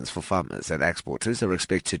margins for farmers and exporters are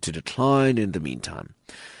expected to decline in the meantime.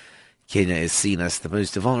 Kenya is seen as the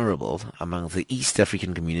most vulnerable among the East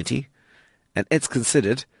African community, and it's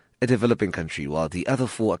considered a developing country, while the other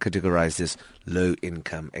four are categorized as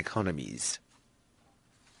low-income economies.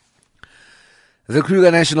 The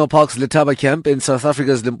Kruger National Park's Letaba camp in South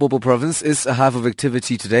Africa's Limpopo province is a hive of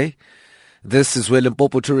activity today. This is where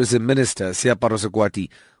Limpopo Tourism Minister Siaparo Sekwati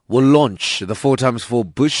will launch the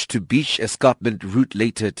 4x4 bush to beach escarpment route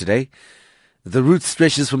later today. The route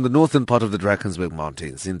stretches from the northern part of the Drakensberg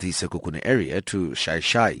Mountains in the Sekhukhune area to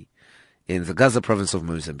Shai in the Gaza province of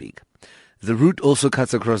Mozambique. The route also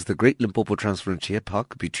cuts across the Great Limpopo Transfrontier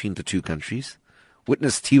Park between the two countries.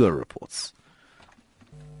 Witness Tiwa reports.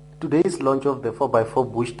 Today's launch of the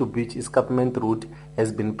 4x4 bush to beach escarpment route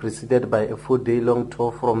has been preceded by a 4-day-long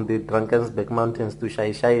tour from the Drakensberg Mountains to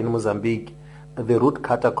Shai in Mozambique. The route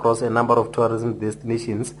cut across a number of tourism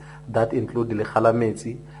destinations that include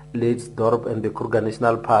Lekalametsi, Leidsdorp and the Kruger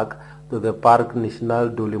National Park to the Parque National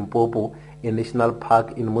do Limpopo, a national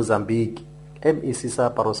park in Mozambique. MEC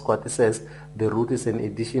Siaparo Sekwati says the route is an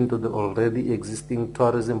addition to the already existing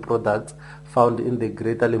tourism products found in the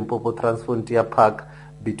Greater Limpopo Transfrontier Park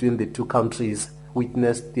between the two countries.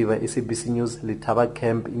 Witness Tiva SABC News Letaba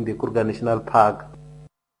camp in the Kruger National Park.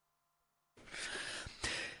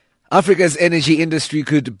 Africa's energy industry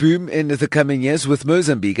could boom in the coming years, with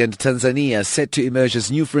Mozambique and Tanzania set to emerge as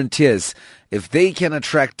new frontiers if they can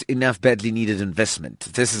attract enough badly needed investment.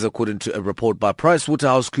 This is according to a report by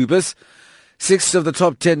PricewaterhouseCoopers. 6 of the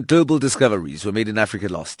top 10 global discoveries were made in Africa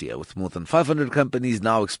last year, with more than 500 companies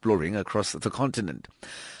now exploring across the continent.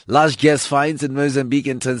 Large gas finds in Mozambique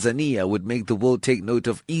and Tanzania would make the world take note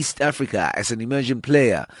of East Africa as an emerging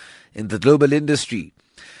player in the global industry.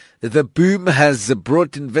 The boom has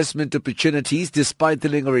brought investment opportunities despite the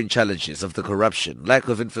lingering challenges of the corruption, lack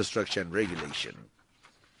of infrastructure and regulation.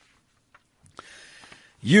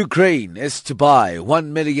 Ukraine is to buy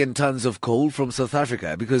 1 million tons of coal from South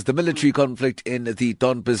Africa because the military conflict in the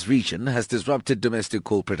Donbas region has disrupted domestic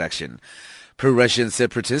coal production. Pro-Russian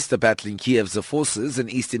separatists are battling Kiev's forces in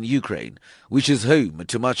eastern Ukraine, which is home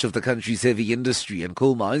to much of the country's heavy industry and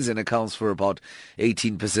coal mines and accounts for about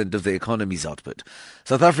 18% of the economy's output.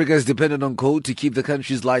 South Africa is dependent on coal to keep the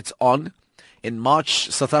country's lights on. In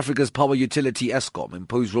March, South Africa's power utility Eskom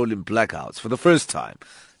imposed rolling blackouts for the first time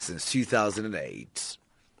since 2008.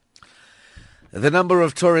 The number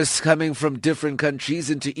of tourists coming from different countries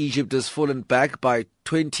into Egypt has fallen back by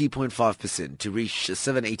 20.5% to reach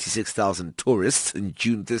 786,000 tourists in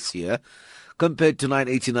June this year, compared to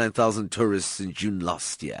 989,000 tourists in June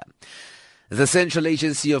last year. The Central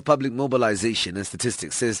Agency of Public Mobilization and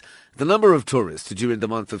Statistics says the number of tourists during the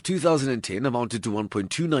month of 2010 amounted to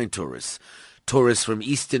 1.29 tourists. Tourists from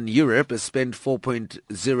Eastern Europe spent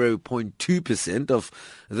 4.2% of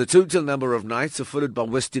the total number of nights, followed by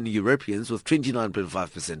Western Europeans with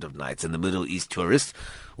 29.5% of nights, and the Middle East tourists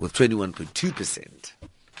with 21.2%.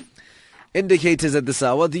 Indicators at this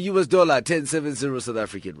hour: the US dollar 10.70 South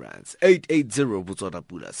African rands, 8.80 Botswana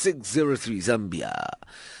Pula, 6.03 Zambia,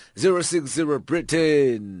 0.60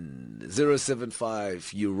 Britain,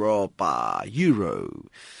 0.75 Euro.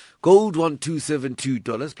 Gold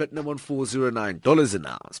 $1,272, platinum $1,409 an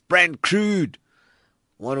ounce. Brent crude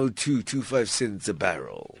 102.25 cents a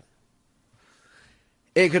barrel.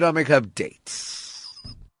 Economic updates.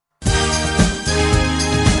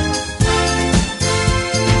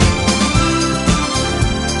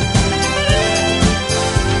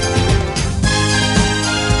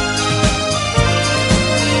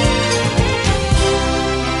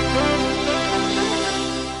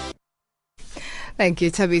 Thank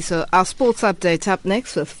you, Thabiso. Our sports update up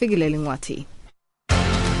next with Figileli Ngwati.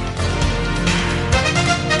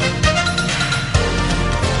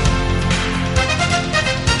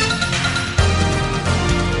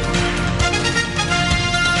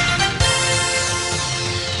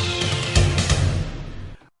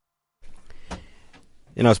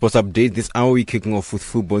 In our sports update this hour, we're kicking off with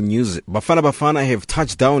football news. Bafana have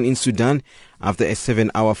touched down in Sudan after a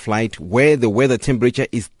 7-hour flight where the weather temperature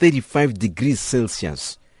is 35 degrees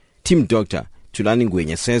Celsius. Team doctor Thulani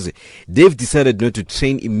Ngwenya says they've decided not to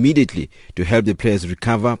train immediately to help the players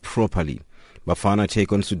recover properly. Bafana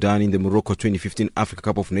take on Sudan in the Morocco 2015 Africa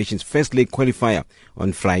Cup of Nations first leg qualifier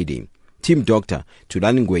on Friday. Team doctor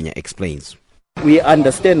Thulani Ngwenya explains. We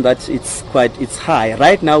understand that it's high.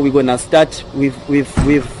 Right now we're gonna start. We've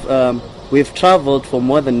traveled for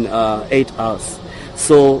more than 8 hours,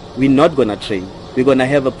 so we're not gonna train. We're gonna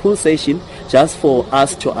have a pool session just for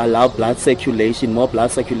us to allow more blood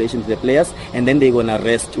circulation to the players, and then they're gonna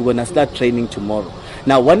rest. We're gonna start training tomorrow.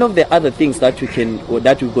 Now, one of the other things that we're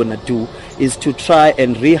gonna do is to try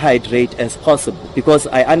and rehydrate as possible, because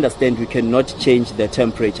I understand we cannot change the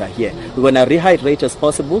temperature here. We're gonna rehydrate as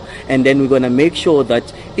possible, and then we're gonna make sure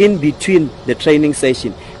that in between the training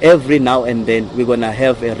session, every now and then, we're gonna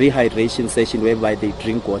have a rehydration session whereby they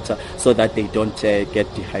drink water so that they don't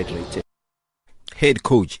get dehydrated. Head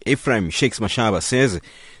coach Ephraim Shakes Mashaba says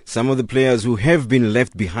some of the players who have been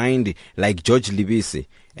left behind, like George Libisi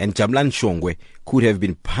and Jamlan Shongwe, could have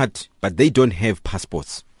been part, but they don't have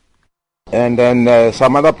passports. And then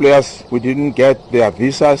some other players, we didn't get their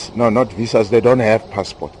visas. No, not visas. They don't have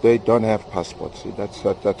passports. They don't have passports.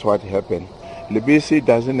 That's what happened. Libisi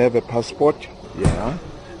doesn't have a passport. Yeah.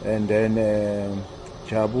 And then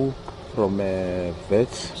Jabu from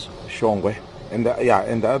Vets, Shongwe. And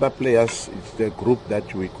the other players, it's the group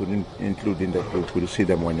that we couldn't include in the group. We'll see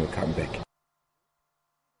them when we come back.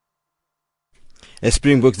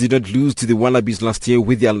 Springboks did not lose to the Wallabies last year,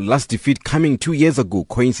 with their last defeat coming 2 years ago.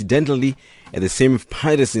 Coincidentally, at the same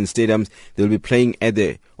Patterson Stadium they'll be playing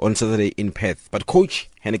on Saturday in Perth. But coach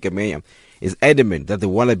Henneke Meyer is adamant that the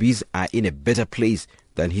Wallabies are in a better place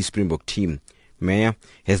than his Springbok team. Meyer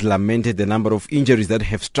has lamented the number of injuries that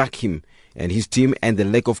have struck him and his team and the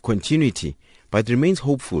lack of continuity, but remains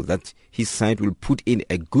hopeful that his side will put in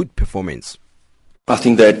a good performance. I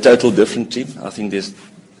think they're a total different team. I think there's,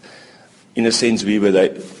 in a sense, where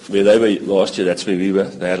they were last year, that's where we were.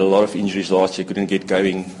 They had a lot of injuries last year, couldn't get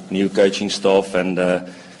going, new coaching staff, and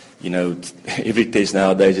every test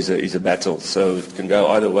nowadays is a battle, so it can go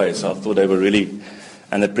either way. So I thought they were really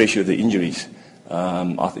under pressure of the injuries.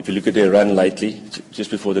 If you look at their run lately,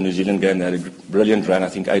 just before the New Zealand game, they had a brilliant run, I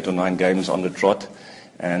think 8 or 9 games on the trot.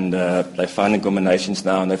 And they're finding combinations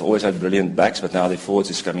now, and they've always had brilliant backs, but now their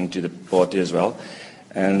forwards is coming to the party as well.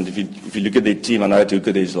 And if you look at their team, I know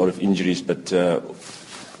there's a lot of injuries, but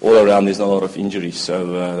all around there's not a lot of injuries,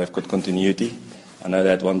 so they've got continuity. I know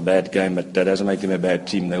they had one bad game, but that doesn't make them a bad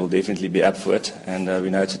team. They will definitely be up for it, and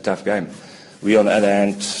we know it's a tough game. We, on the other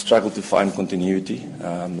hand, struggle to find continuity,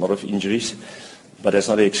 a lot of injuries. But that's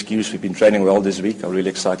not an excuse. We've been training well this week. I'm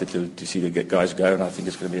really excited to see the guys go, and I think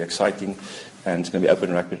it's going to be exciting, and it's going to be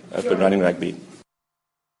open running rugby.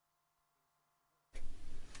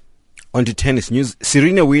 On to tennis news.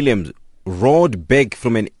 Serena Williams roared back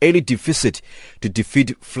from an early deficit to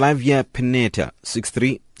defeat Flavia Pennetta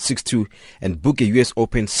 6-3, 6-2 and book a US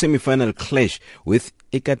Open semi-final clash with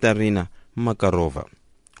Ekaterina Makarova.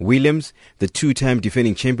 Williams, the two-time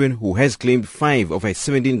defending champion who has claimed 5 of her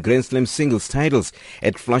 17 Grand Slam singles titles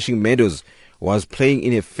at Flushing Meadows, was playing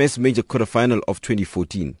in her first major quarterfinal of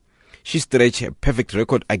 2014. She stretched her perfect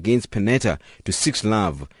record against Pennetta to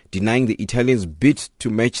 6-love, denying the Italian's bid to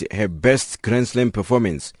match her best Grand Slam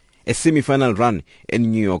performance, a semi-final run in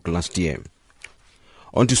New York last year.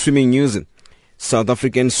 On to swimming news. South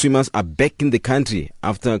African swimmers are back in the country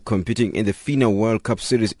after competing in the FINA World Cup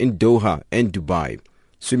Series in Doha and Dubai.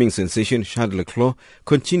 Swimming sensation Charles Leclerc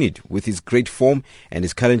continued with his great form and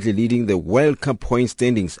is currently leading the World Cup point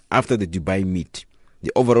standings after the Dubai meet.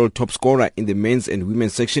 The overall top scorer in the men's and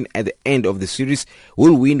women's section at the end of the series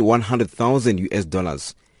will win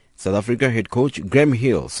 $100,000. South Africa head coach Graham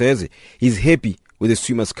Hill says he's happy with the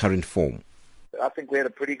swimmers' current form. I think we had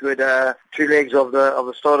a pretty good 2 legs of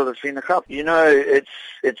the start of the FINA Cup. You know,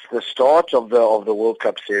 it's the start of the World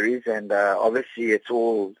Cup series, and obviously it's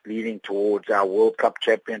all leading towards our World Cup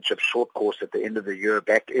Championship short course at the end of the year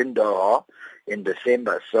back in Doha in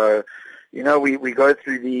December. So, you know, we go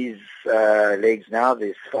through these legs now.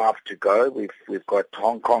 There's 5 to go. We've got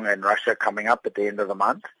Hong Kong and Russia coming up at the end of the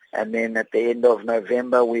month. And then at the end of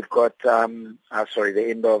November, we've got, the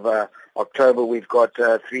end of October, we've got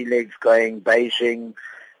 3 legs going, Beijing,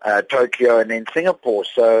 Tokyo, and then Singapore.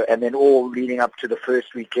 So, and then all leading up to the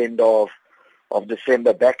first weekend of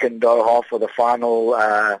December back in Doha for the final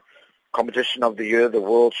competition of the year, the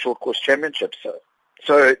World Short Course Championship.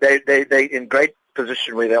 So they in great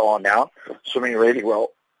position where they are now, swimming really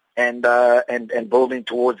well, and building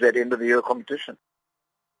towards that end of the year competition.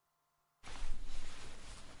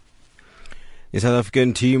 The South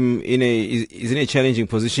African team is in a challenging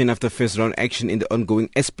position after first round action in the ongoing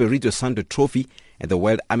Espirito Santo Trophy and the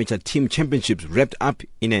World Amateur Team Championships wrapped up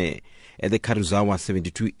at the Karuizawa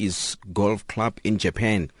 72 East Golf Club in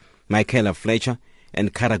Japan. Michaela Fletcher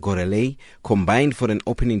and Kara Gorele combined for an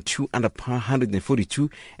opening 2 under par 142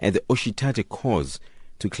 at the Oshitate course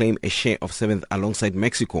to claim a share of 7th alongside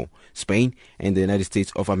Mexico, Spain and the United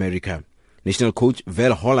States of America. National coach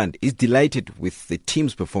Val Holland is delighted with the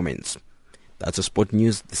team's performance. That's a sport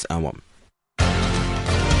news this hour.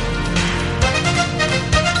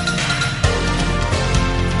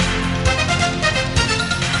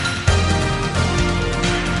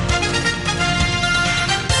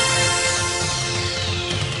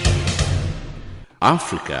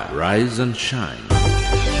 Africa, rise and shine.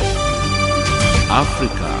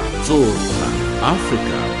 Africa, zorka.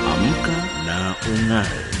 Africa, amka na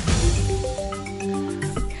ung'are.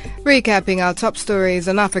 Recapping our top stories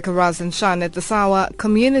on Africa Rise and Shine at this hour,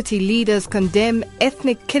 community leaders condemn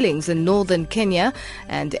ethnic killings in northern Kenya,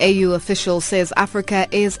 and AU official says Africa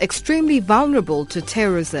is extremely vulnerable to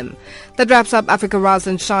terrorism. That wraps up Africa Rise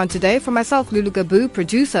and Shine today. For myself, Lulu Gabu,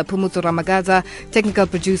 producer Pumutu Ramagaza, technical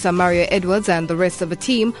producer Mario Edwards, and the rest of the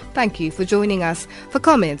team, thank you for joining us. For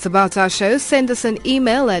comments about our show, send us an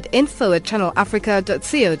email at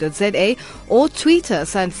info@channelafrica.co.za or tweet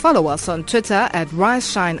us and follow us on Twitter at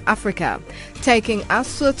RiseShineAfrica. Taking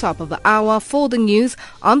us to the top of the hour for the news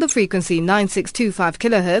on the frequency 9625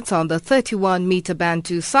 kHz on the 31 meter band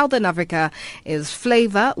to Southern Africa is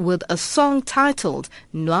Flavor with a song titled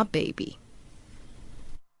Nwa Baby.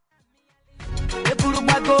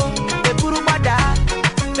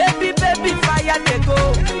 Baby, baby, fire they go.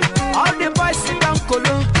 All the boys sit down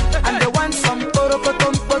colo, and they want some toro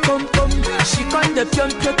tom tom tom. She con the pium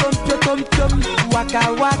pium pium pium. Waka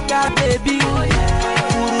waka baby,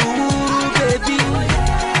 uru uru baby,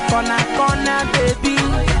 kona baby.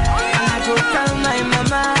 And I go tell my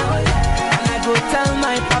mama, and I go tell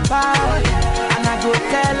my papa, and I go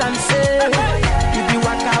tell and say, you be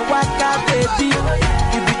waka waka baby,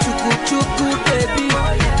 you be chuku chuku baby,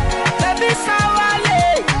 baby sawale.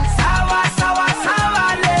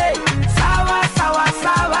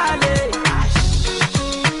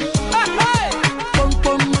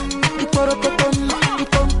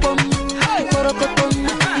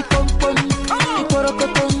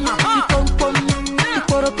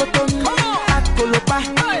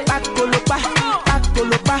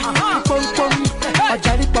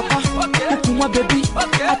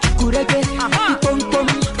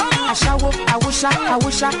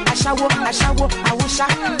 Awusha,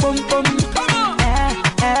 pom pom, pom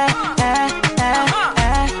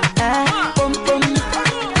pom,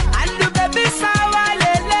 and the baby sawa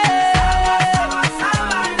lele,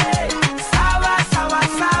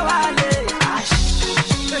 sawa le,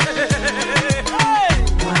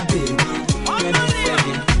 my baby, let me feel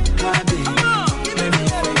it, my baby, let me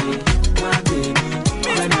feel it, my baby,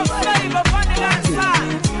 let me feel it, my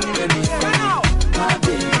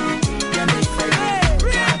baby, let me feel it.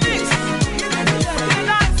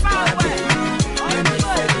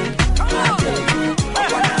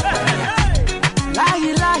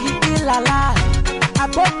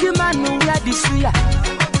 Pokemon where the suya,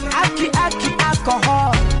 aki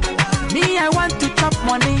alcohol. Me I want to chop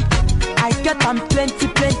money, I get them plenty.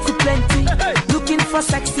 Looking for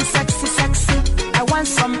sexy. I want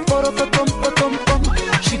some poro tom.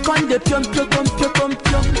 She con the pium.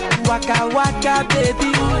 Waka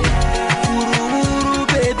baby, uru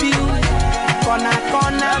baby, kona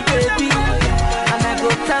baby. And I go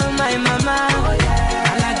tell my mama,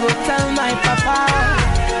 and I go tell my papa.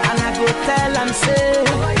 Go tell and say,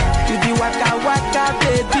 you be waka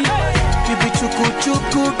baby, you be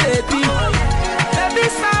chuku baby, baby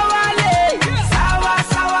sawale,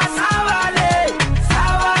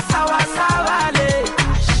 sawale,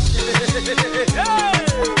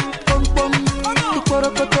 pom pom,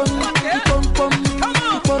 ikorokoton, pom pom,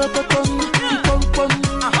 ikorokoton, pom pom,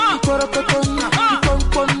 ikorokoton, pom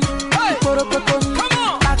pom, ikorokoton,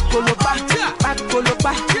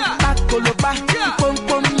 pakolopa, pom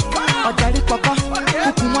pom. Ojari papa,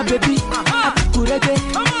 ukuma baby, akurege,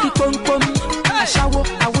 pom pom, ashawo,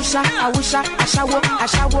 awusha,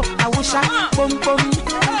 pom pom,